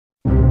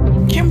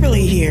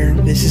Kimberly here.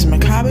 This is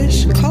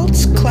Macabish,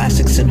 Cults,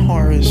 Classics, and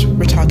Horrors.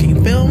 We're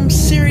talking films,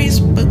 series,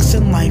 books,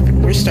 and life,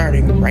 and we're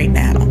starting right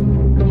now.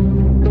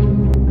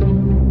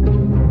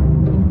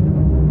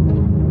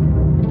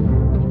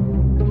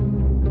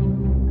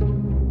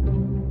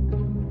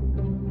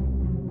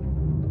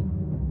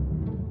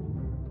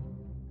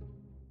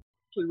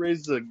 Actually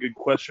raises a good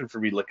question for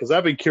me, like, because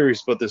I've been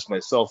curious about this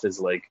myself, is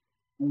like,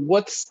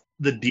 what's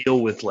the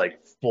deal with like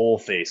full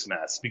face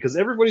masks? Because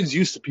everybody's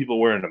used to people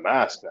wearing a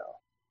mask now.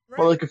 But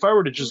Right. like, if I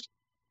were to just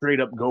straight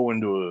up go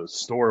into a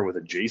store with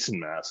a Jason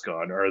mask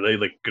on, are they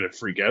like gonna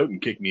freak out and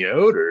kick me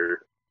out,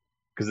 or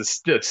because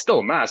it's still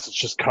a mask, it's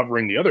just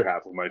covering the other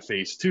half of my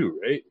face too,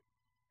 right?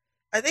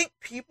 I think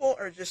people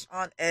are just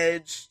on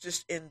edge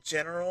just in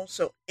general,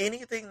 so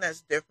anything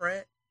that's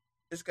different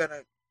is going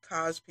to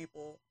cause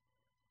people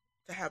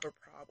to have a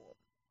problem.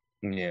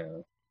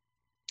 Yeah.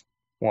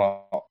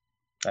 Well,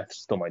 I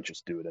still might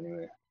just do it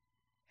anyway.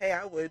 Hey,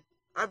 I would.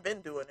 I've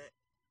been doing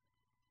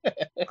it.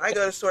 I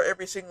go to the store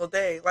every single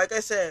day. Like I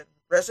said,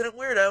 resident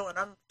weirdo, and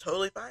I'm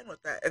totally fine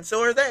with that. And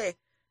so are they.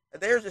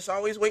 And they're just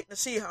always waiting to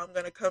see how I'm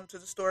going to come to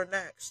the store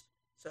next.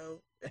 So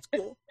it's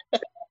cool.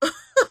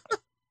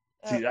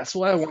 See, that's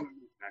why I want to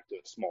move back to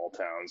a small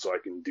town so I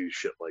can do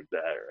shit like that,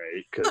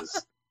 right?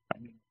 Because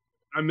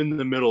I'm in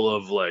the middle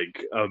of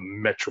like a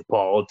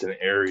metropolitan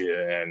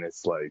area, and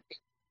it's like,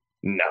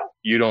 no,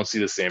 you don't see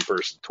the same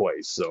person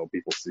twice. So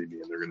people see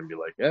me, and they're gonna be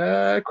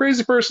like,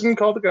 crazy person,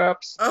 call the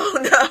cops.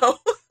 Oh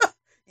no.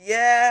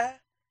 Yeah.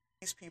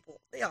 These people,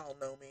 they all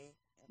know me.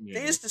 Yeah.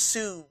 They just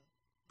assume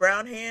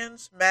brown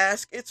hands,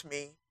 mask, it's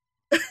me.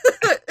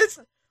 It's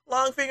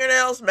long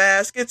fingernails,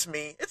 mask, it's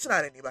me. It's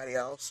not anybody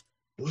else.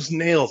 Those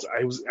nails,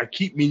 I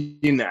keep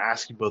meaning to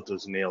ask you about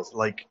those nails.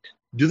 Like,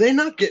 do they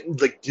not get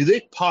like, do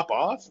they pop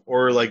off,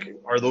 or like,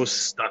 are those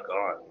stuck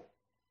on?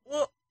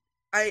 Well,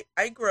 I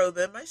grow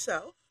them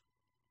myself,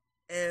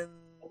 and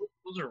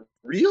Those are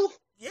real?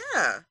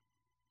 yeah.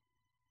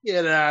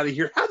 Get out of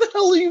here! How the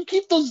hell do you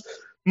keep those?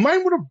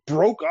 Mine would have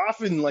broke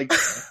off in like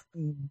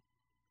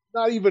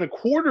not even a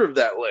quarter of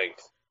that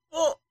length.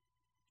 Well,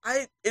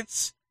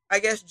 it's I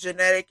guess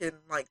genetic and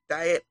like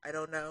diet. I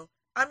don't know.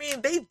 I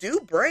mean, they do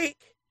break.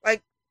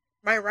 Like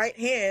my right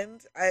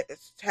hand, I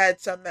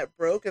had some that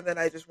broke, and then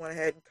I just went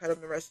ahead and cut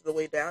them the rest of the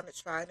way down. It's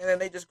fine, and then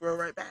they just grow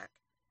right back.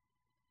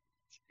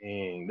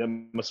 Dang, that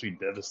must be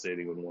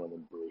devastating when one of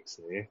them breaks,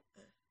 eh?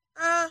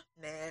 Nah,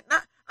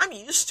 not. I'm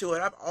used to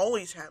it. I've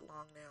always had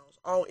long nails.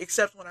 All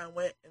except when I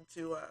went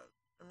into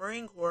the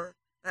Marine Corps,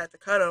 I had to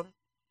cut them.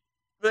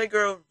 But they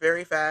grow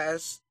very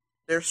fast.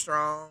 They're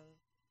strong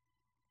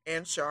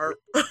and sharp.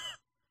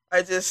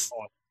 I just,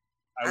 Oh,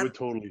 I would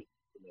totally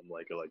put them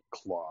like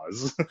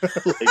claws,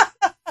 like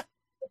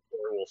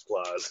werewolf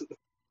claws.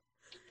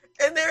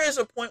 and there is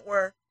a point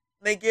where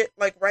they get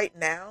like right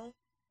now,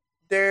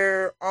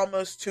 they're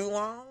almost too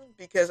long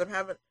because I'm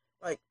having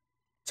like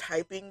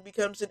typing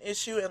becomes an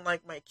issue, and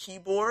like my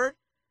keyboard,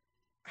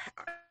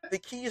 the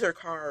keys are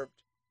carved.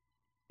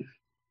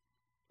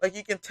 Like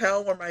you can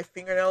tell where my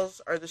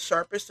fingernails are the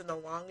sharpest and the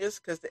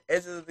longest because the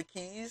edges of the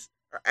keys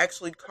are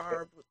actually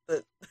carved with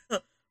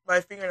the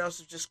my fingernails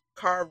have just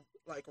carved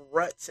like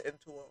ruts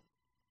into them,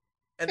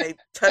 and they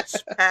touch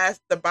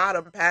past the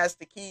bottom past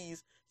the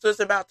keys. So it's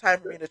about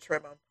time for me to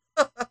trim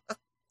them.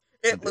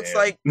 It looks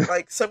Damn.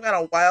 like some kind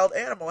of wild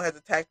animal has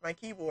attacked my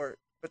keyboard,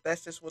 but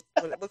that's just what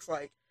it looks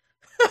like.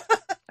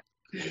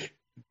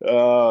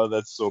 Oh,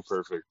 that's so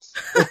perfect.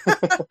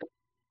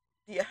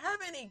 Do you have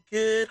any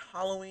good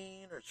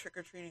Halloween or trick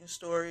or treating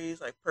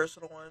stories, like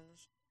personal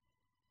ones?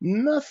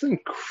 Nothing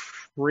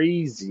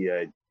crazy,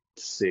 I'd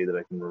say that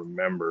I can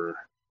remember.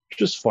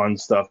 Just fun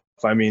stuff.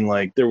 I mean,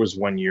 like, there was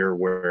one year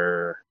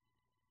where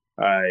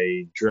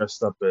I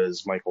dressed up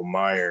as Michael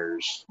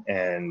Myers,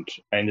 and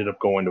I ended up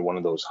going to one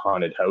of those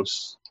haunted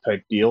house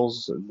type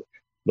deals.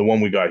 The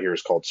one we got here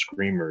is called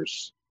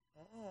Screamers.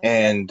 Oh,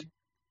 And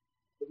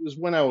it was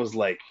when I was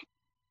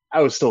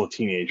still a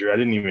teenager. I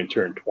didn't even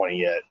turn 20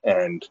 yet.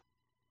 And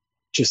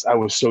just, I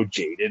was so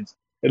jaded.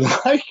 And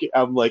like,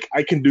 I'm like,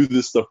 I can do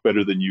this stuff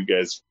better than you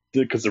guys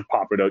because they're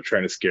popping out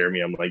trying to scare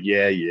me. I'm like,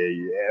 yeah,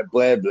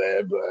 blah,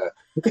 blah,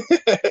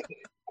 blah.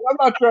 I'm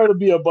not trying to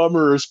be a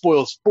bummer or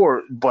spoil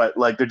sport, but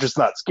like, they're just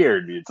not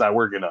scaring me. It's not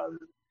working on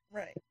it.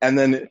 right. And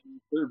then at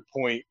the third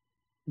point,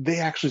 they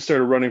actually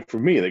started running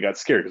from me. They got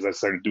scared because I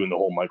started doing the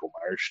whole Michael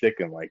Myers shtick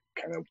and like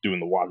kind of doing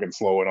the walking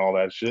slow and all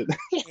that shit.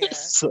 Yeah.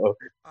 So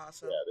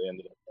Awesome. yeah, they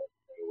ended up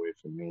running away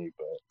from me,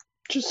 but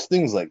just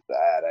things like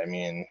that. I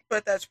mean,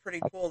 But that's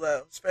pretty cool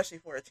though, especially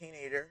for a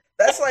teenager.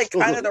 That's like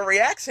kind of the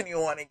reaction you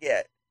want to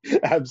get.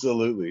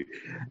 absolutely.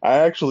 I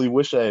actually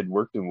wish I had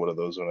worked in one of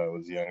those when I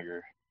was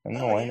younger. I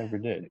know Oh, I yeah. never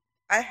did.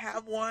 I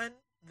have one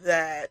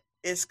that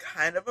is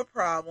kind of a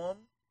problem,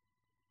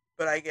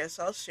 but I guess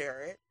I'll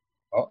share it.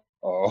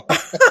 Oh,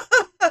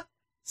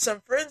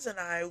 Some friends and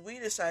I, we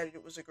decided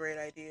it was a great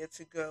idea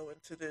to go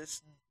into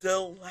this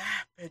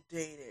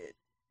dilapidated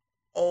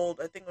old,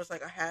 I think it was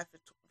like a half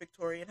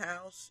Victorian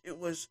house. It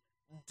was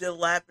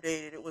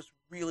dilapidated. It was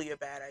really a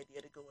bad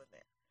idea to go in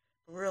there.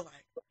 But we were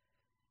like,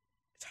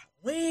 it's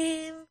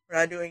Halloween. We're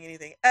not doing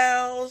anything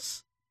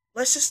else.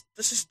 Let's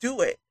just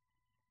do it.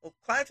 We'll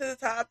climb to the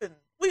top, and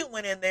we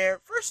went in there.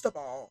 First of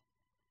all,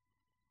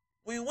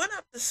 we went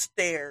up the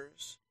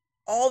stairs.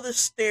 All the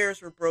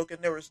stairs were broken.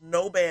 There was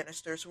no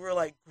banister, so we were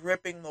like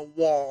gripping the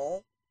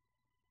wall,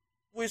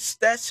 which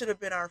that should have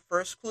been our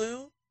first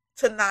clue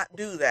to not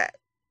do that.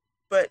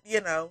 But,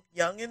 young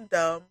and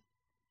dumb,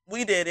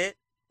 we did it.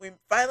 We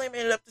finally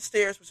made it up the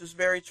stairs, which was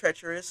very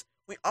treacherous.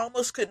 We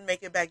almost couldn't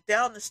make it back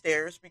down the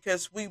stairs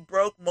because we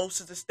broke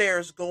most of the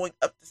stairs going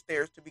up the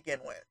stairs to begin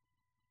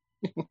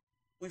with.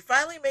 We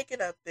finally make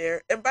it up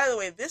there. And by the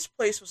way, this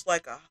place was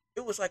like a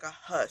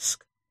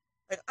husk.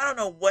 Like, I don't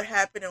know what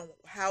happened and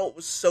how it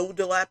was so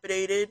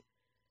dilapidated,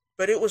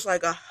 but it was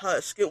like a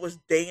husk. It was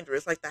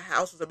dangerous. Like the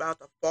house was about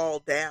to fall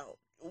down.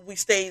 We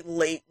stayed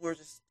late. We were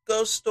just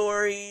ghost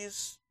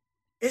stories.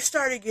 It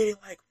started getting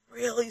like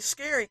really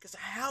scary because the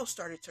house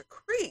started to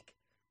creak.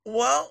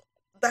 Well,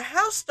 the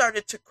house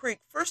started to creak.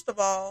 First of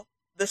all,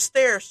 the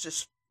stairs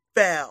just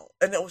fell,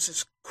 and it was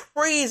this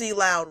crazy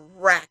loud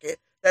racket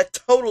that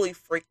totally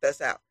freaked us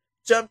out.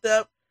 Jumped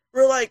up.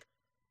 We're like,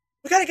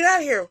 we gotta get out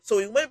of here. So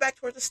we went back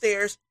towards the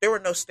stairs. There were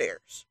no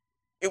stairs.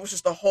 It was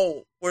just a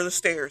hole where the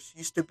stairs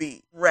used to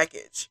be.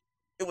 Wreckage.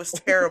 It was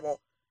terrible.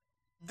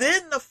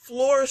 Then the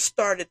floor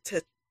started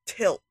to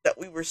tilt that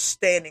we were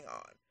standing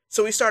on.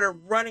 So we started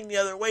running the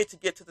other way to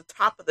get to the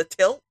top of the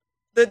tilt.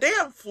 The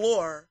damn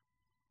floor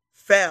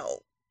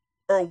fell.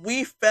 Or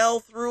we fell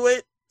through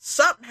it.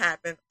 Something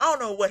happened. I don't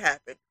know what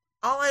happened.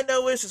 All I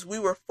know is we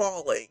were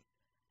falling.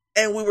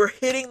 And we were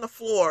hitting the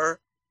floor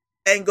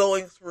and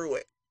going through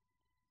it.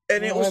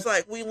 And it was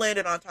like we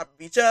landed on top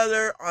of each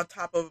other, on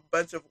top of a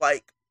bunch of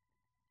like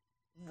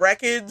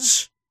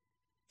wreckage.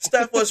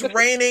 Stuff was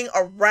raining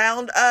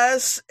around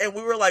us, and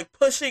we were like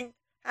pushing,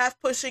 half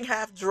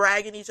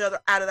dragging each other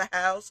out of the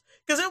house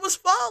because it was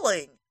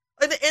falling.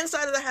 Like the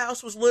inside of the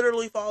house was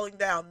literally falling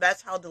down.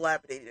 That's how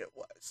dilapidated it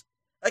was.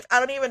 Like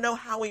I don't even know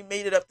how we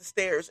made it up the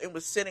stairs and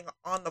was sitting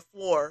on the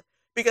floor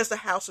because the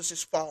house was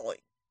just falling.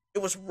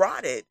 It was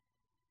rotted.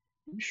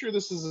 You sure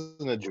this isn't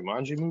a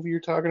Jumanji movie you're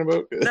talking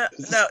about?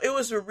 No, it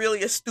was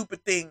really a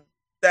stupid thing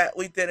that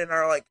we did in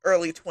our like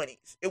early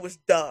 20s. It was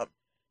dumb.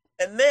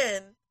 And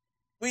then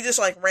we just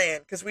like ran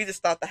because we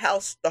just thought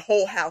the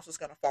whole house was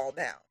going to fall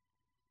down.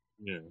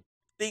 Yeah.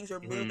 Things are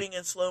moving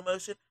in slow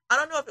motion. I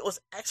don't know if it was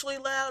actually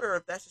loud or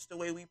if that's just the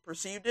way we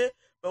perceived it,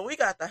 but we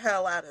got the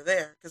hell out of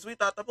there because we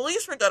thought the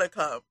police were going to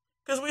come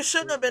because we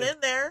shouldn't have been in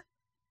there.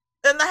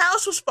 And the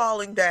house was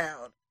falling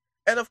down.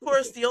 And of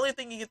course, the only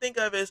thing you can think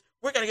of is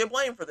we're going to get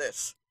blamed for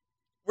this.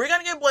 We're going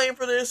to get blamed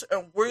for this,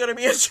 and we're going to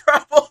be in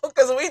trouble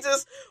because we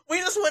just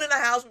went in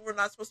a house we were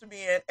not supposed to be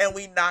in, and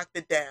we knocked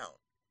it down.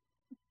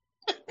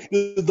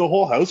 Did the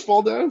whole house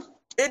fall down?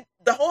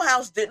 The whole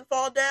house didn't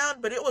fall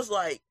down, but it was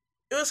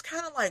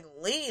kind of like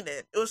leaning.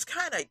 It was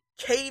kind of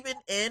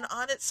caving in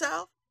on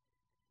itself.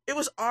 It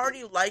was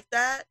already like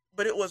that,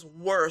 but it was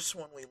worse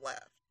when we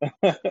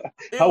left.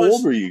 How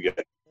old were you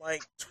guys?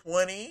 Like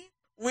 20.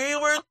 We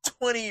were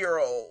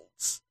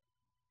 20-year-olds.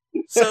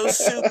 So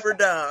super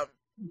dumb.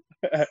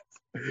 But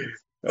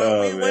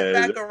we went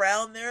back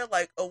around there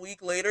like a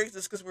week later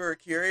just because we were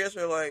curious.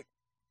 We're like,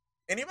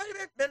 anybody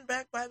been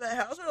back by that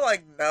house? We're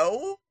like,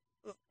 no.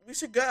 We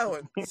should go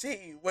and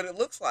see what it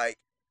looks like.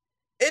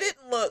 It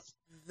didn't look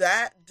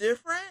that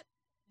different,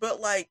 but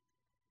like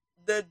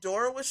the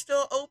door was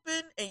still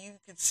open and you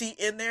could see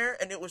in there,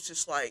 and it was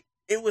just like,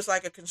 it was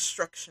like a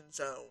construction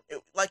zone.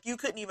 Like you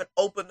couldn't even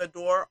open the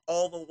door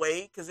all the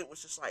way because it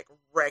was just like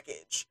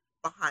wreckage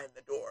behind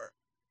the door.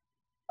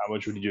 How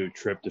much would you have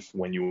tripped if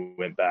when you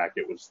went back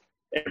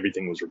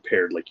everything was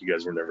repaired like you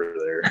guys were never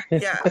there?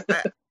 Yeah,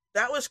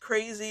 that was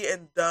crazy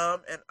and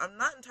dumb, and I'm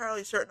not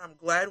entirely certain I'm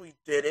glad we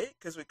did it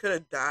because we could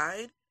have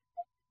died.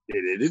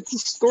 It's a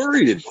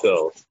story to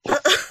tell.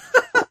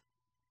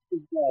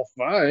 It's all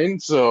fine,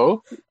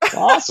 so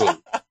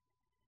awesome.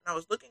 I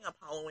was looking up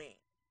Halloween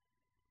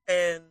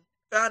and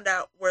found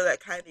out where that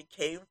kind of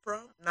came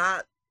from.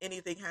 Not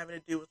anything having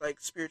to do with like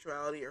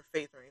spirituality or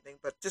faith or anything,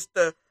 but just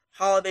the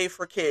holiday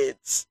for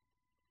kids.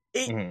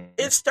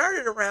 It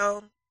started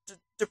around the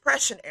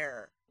Depression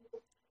era,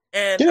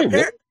 and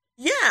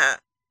yeah,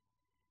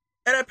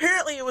 and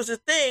apparently it was a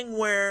thing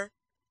where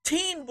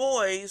teen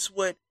boys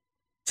would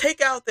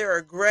take out their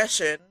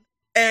aggression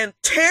and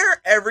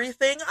tear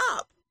everything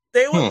up.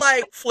 They would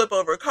like flip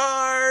over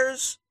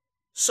cars,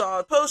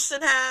 saw posts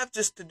in half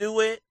just to do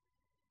it.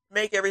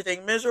 Make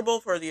everything miserable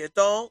for the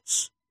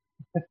adults.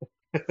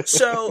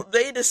 So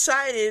they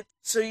decided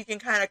so you can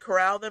kind of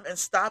corral them and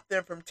stop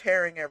them from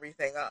tearing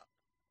everything up.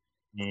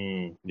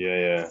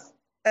 Yeah.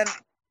 And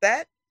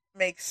that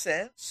makes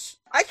sense.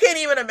 I can't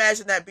even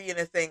imagine that being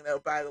a thing, though,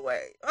 by the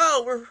way.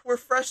 Oh, we're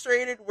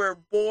frustrated, we're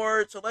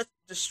bored, so let's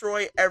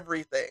destroy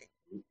everything.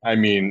 I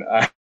mean,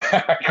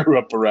 I grew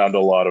up around a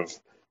lot of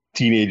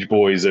teenage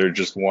boys that are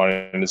just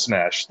wanting to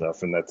smash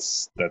stuff, and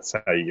that's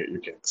how you get your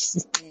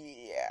kicks.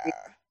 Yeah.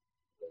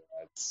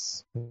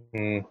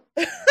 Mm.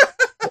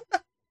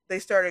 They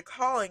started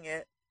calling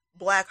it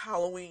Black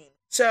Halloween.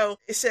 So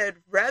it said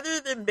rather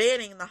than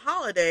banning the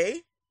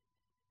holiday,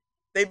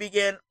 they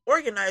began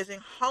organizing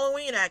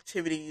Halloween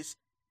activities,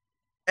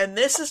 and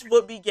this is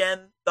what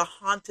began the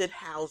haunted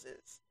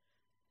houses.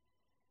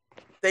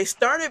 They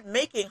started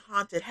making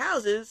haunted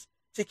houses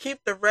to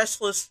keep the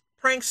restless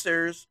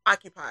pranksters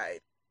occupied.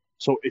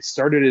 So it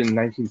started in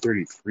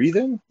 1933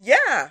 then?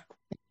 Yeah,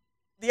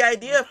 the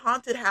idea of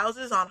haunted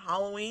houses on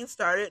Halloween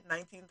started in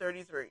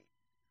 1933.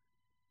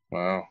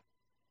 Wow.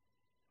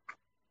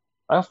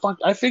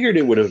 I figured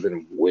it would have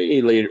been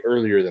way later,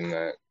 earlier than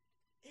that.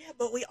 Yeah,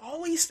 but we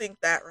always think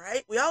that,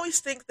 right? We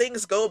always think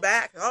things go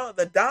back. Oh,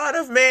 the dawn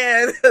of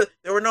man.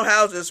 There were no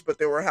houses, but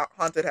there were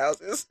haunted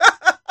houses.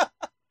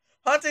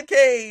 Haunted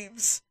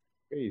caves.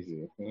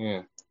 Crazy.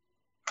 Yeah.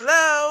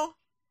 Hello.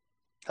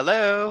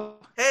 Hello.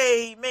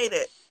 Hey, you made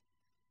it.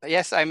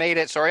 Yes, I made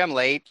it. Sorry I'm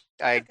late.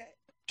 I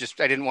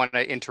Okay. didn't want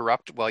to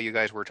interrupt while you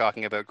guys were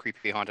talking about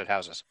creepy haunted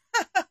houses.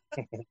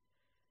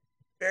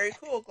 Very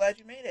cool. Glad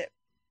you made it.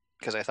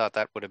 Because I thought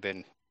that would have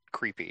been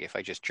creepy if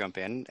I just jump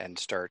in and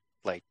start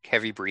like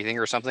heavy breathing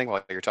or something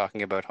while you're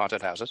talking about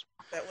haunted houses.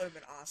 That would have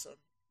been awesome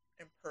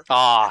and perfect.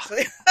 Ah.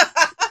 Actually.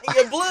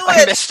 You blew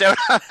I it. missed out.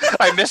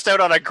 I missed out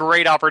on a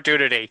great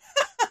opportunity.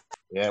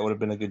 Yeah, it would have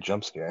been a good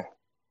jump scare.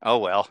 Oh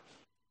well.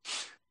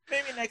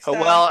 Maybe next Oh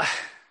time. well.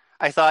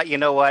 I thought, you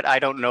know what? I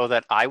don't know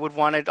that I would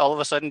want to all of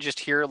a sudden just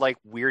hear like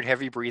weird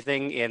heavy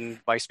breathing in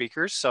my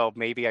speakers, so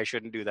maybe I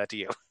shouldn't do that to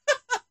you.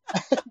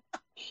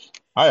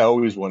 I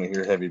always want to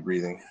hear heavy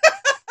breathing.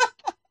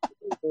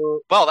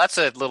 Well, that's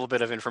a little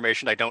bit of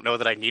information I don't know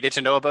that I needed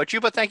to know about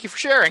you, but thank you for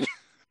sharing.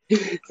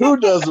 Who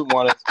doesn't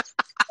want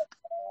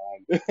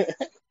it?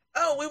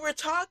 Oh, we were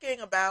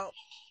talking about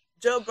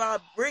Joe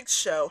Bob Briggs'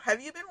 show.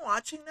 Have you been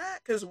watching that?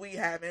 Because we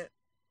haven't.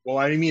 Well,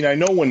 I mean, I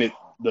know when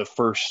the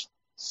first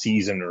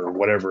season or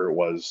whatever it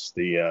was,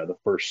 the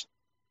first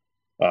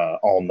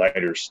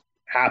all-nighters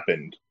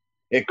happened,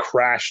 it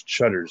crashed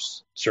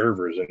Shudder's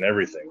servers and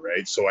everything,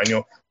 right? So I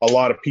know a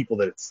lot of people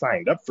that had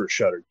signed up for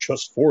Shudder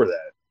just for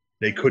that.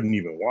 They couldn't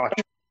even watch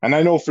it. And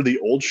I know for the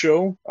old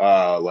show,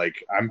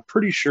 I'm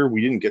pretty sure we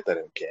didn't get that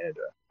in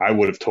Canada. I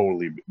would have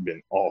totally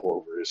been all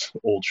over his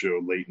old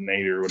show, Late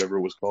Night or whatever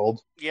it was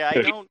called. Yeah,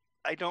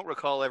 I don't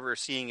recall ever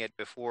seeing it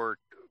before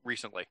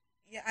recently.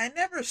 Yeah, I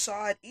never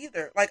saw it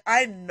either. Like,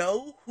 I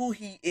know who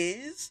he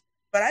is,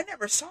 but I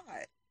never saw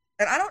it.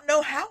 And I don't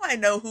know how I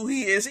know who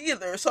he is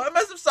either. So I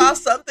must have saw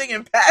something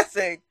in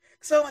passing.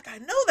 So, like, I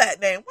know that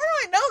name. Where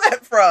do I know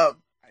that from?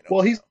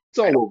 Well, he's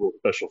all over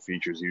special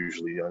features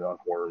usually on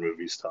horror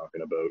movies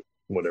talking about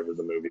whatever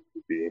the movie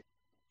would be.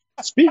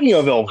 Speaking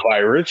of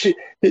Elvira,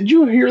 did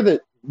you hear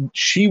that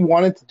she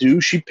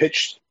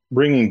pitched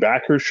bringing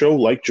back her show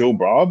Like Joe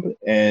Bob,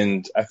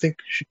 and I think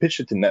she pitched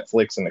it to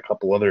Netflix and a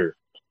couple other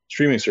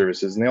streaming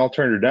services, and they all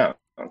turned her down.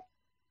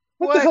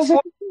 What the hell's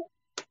that?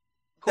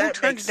 Who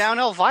turned down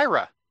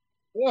Elvira?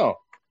 Oh.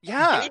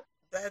 Yeah.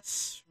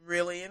 That's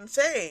really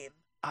insane.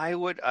 I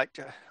would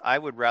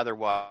rather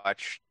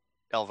watch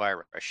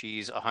Elvira.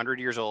 She's 100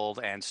 years old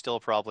and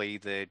still probably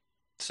the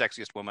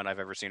sexiest woman I've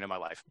ever seen in my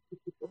life.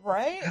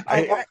 Right?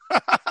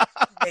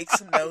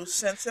 Makes no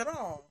sense at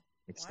all.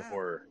 It's the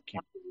horror.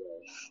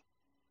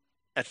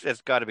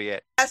 That's got to be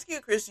it. Ask you,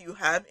 Chris, do you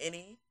have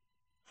any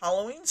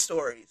Halloween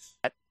stories?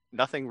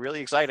 Nothing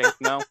really exciting,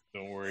 no.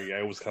 Don't worry,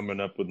 I was coming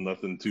up with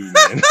nothing too,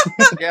 man.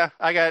 Yeah,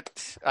 I got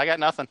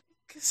nothing.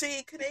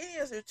 See,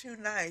 Canadians are too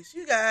nice.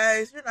 You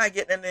guys, you're not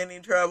getting in any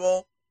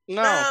trouble.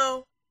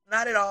 No,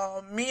 not at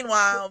all.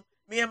 Meanwhile,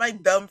 me and my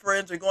dumb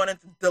friends are going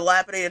into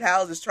dilapidated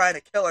houses trying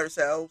to kill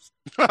ourselves.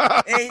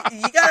 And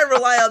you gotta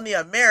rely on the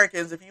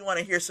Americans if you want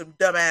to hear some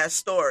dumbass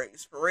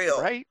stories, for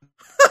real. Right?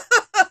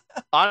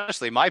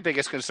 Honestly, my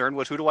biggest concern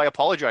was who do I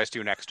apologize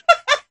to next?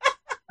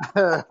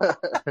 I'm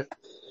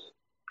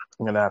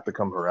going to have to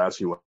come harass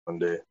you one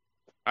day.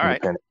 All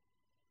right.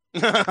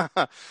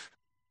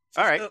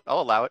 All right,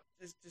 I'll allow it.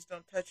 Just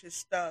don't touch his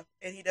stuff.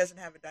 And he doesn't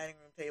have a dining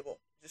room table.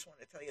 Just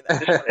want to tell you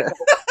that.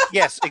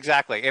 Yes,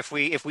 exactly. If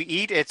we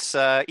eat, it's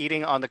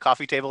eating on the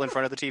coffee table in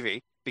front of the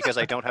TV because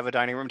I don't have a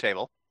dining room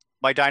table.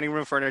 My dining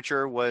room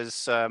furniture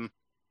was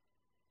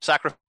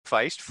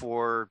sacrificed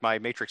for my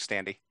Matrix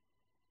standee.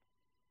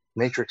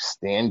 Matrix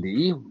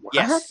standee?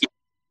 What?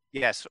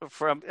 Yes.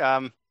 From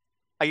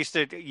I used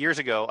to years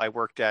ago. I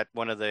worked at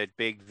one of the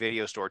big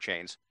video store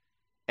chains,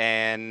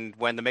 and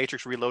when the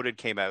Matrix Reloaded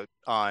came out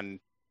on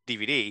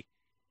DVD,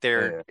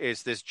 there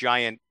is this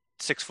giant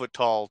 6-foot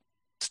tall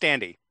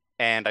standee,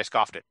 and I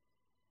scoffed it.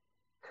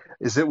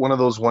 Is it one of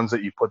those ones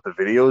that you put the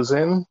videos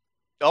in?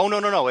 Oh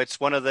no! It's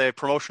one of the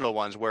promotional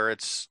ones where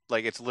it's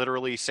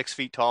literally 6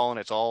 feet tall and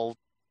it's all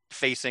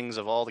facings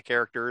of all the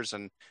characters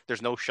and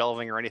there's no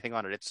shelving or anything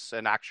on it. It's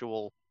an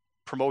actual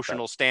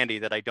promotional standee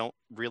that I don't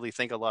really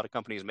think a lot of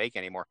companies make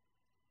anymore.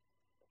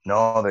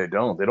 No, they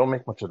don't. They don't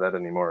make much of that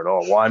anymore at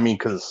all. Well, I mean,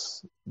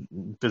 because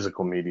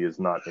physical media is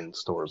not in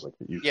stores like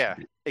it used to be. Yeah,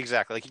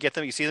 exactly.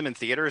 Like you see them in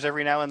theaters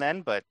every now and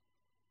then, but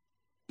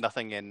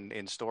nothing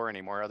in store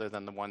anymore other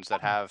than the ones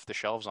that have the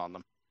shelves on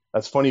them.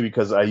 That's funny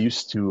because I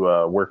used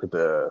to work at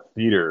the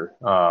theater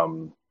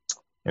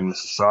in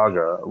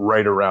Mississauga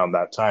right around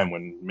that time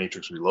when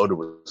Matrix Reloaded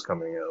was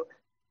coming out.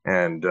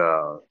 And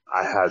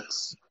I had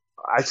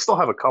I still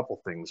have a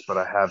couple things, but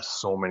I have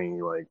so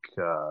many like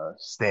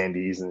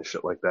standees and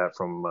shit like that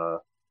from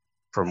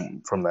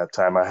that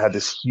time. I had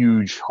this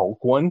huge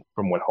Hulk one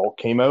from when Hulk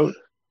came out,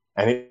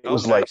 and it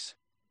was like nice.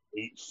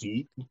 8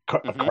 feet.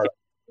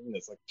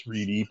 It's like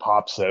 3D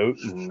pops out,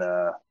 and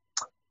I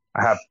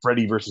have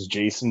Freddy versus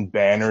Jason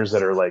banners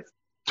that are like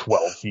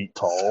 12 feet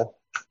tall.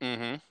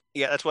 Mm-hmm.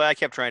 Yeah, that's why I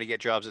kept trying to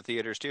get jobs at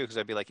theaters too, because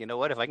I'd be like, you know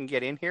what? If I can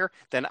get in here,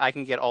 then I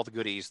can get all the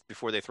goodies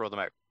before they throw them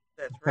out.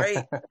 That's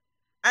right.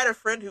 I had a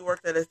friend who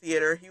worked at a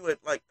theater. He would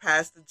like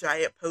pass the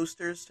giant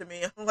posters to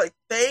me. I'm like,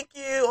 thank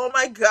you. Oh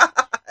my God.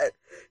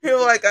 He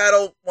was like, I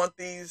don't want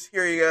these.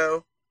 Here you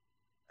go.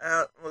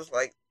 I was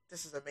like,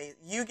 this is amazing.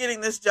 You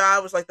getting this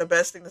job was like the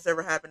best thing that's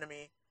ever happened to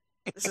me.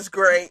 This is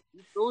great.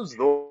 Those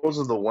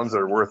are the ones that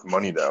are worth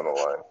money down the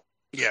line.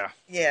 Yeah.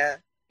 Yeah.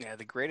 Yeah,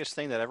 the greatest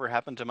thing that ever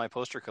happened to my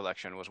poster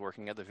collection was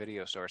working at the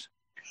video stores.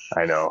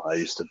 I know. I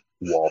used to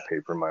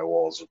wallpaper my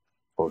walls with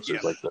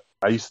posters like that.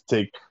 I used to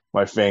take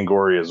my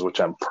Fangorias, which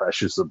I'm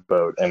precious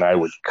about, and I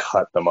would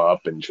cut them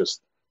up and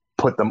just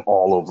put them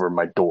all over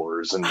my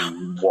doors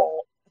and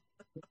wall.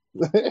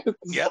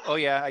 Yeah. Oh,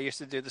 yeah. I used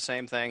to do the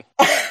same thing.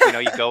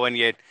 You go and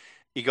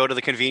you go to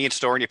the convenience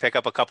store and you pick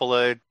up a couple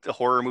of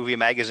horror movie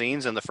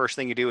magazines, and the first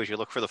thing you do is you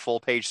look for the full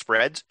page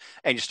spreads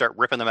and you start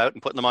ripping them out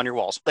and putting them on your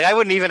walls. Like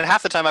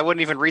half the time I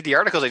wouldn't even read the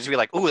articles. I'd just be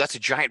like, "Ooh, that's a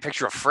giant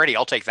picture of Freddy.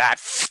 I'll take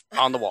that,"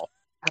 on the wall.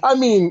 I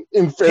mean,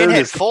 in fairness,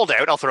 Pinhead fold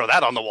out. I'll throw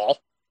that on the wall.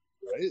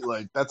 Right?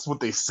 Like that's what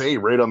they say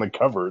right on the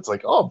cover. It's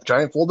like, oh,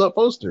 giant fold out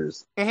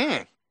posters.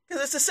 Mm-hmm.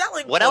 Because it's a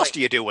selling What point. else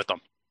do you do with them?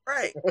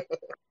 Right.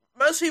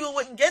 Most people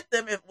wouldn't get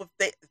them if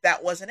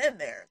that wasn't in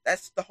there.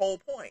 That's the whole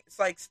point. It's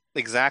like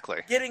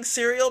exactly getting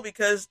cereal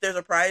because there's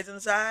a prize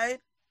inside.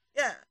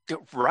 Yeah.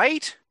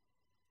 Right?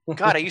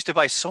 God, I used to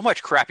buy so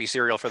much crappy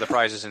cereal for the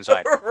prizes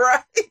inside.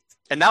 Right.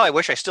 And now I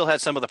wish I still had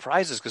some of the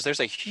prizes, because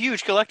there's a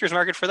huge collector's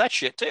market for that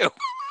shit too.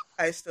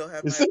 I still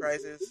have my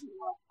prizes.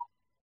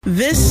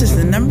 This is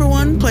the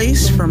 #1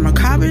 place for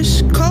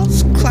macabish,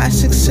 cults,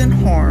 classics, and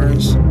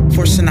horrors.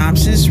 For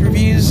synopsis,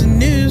 reviews, and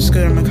news,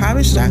 go to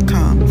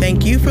macabish.com.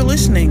 Thank you for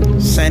listening.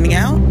 Signing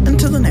out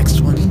until the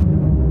next one.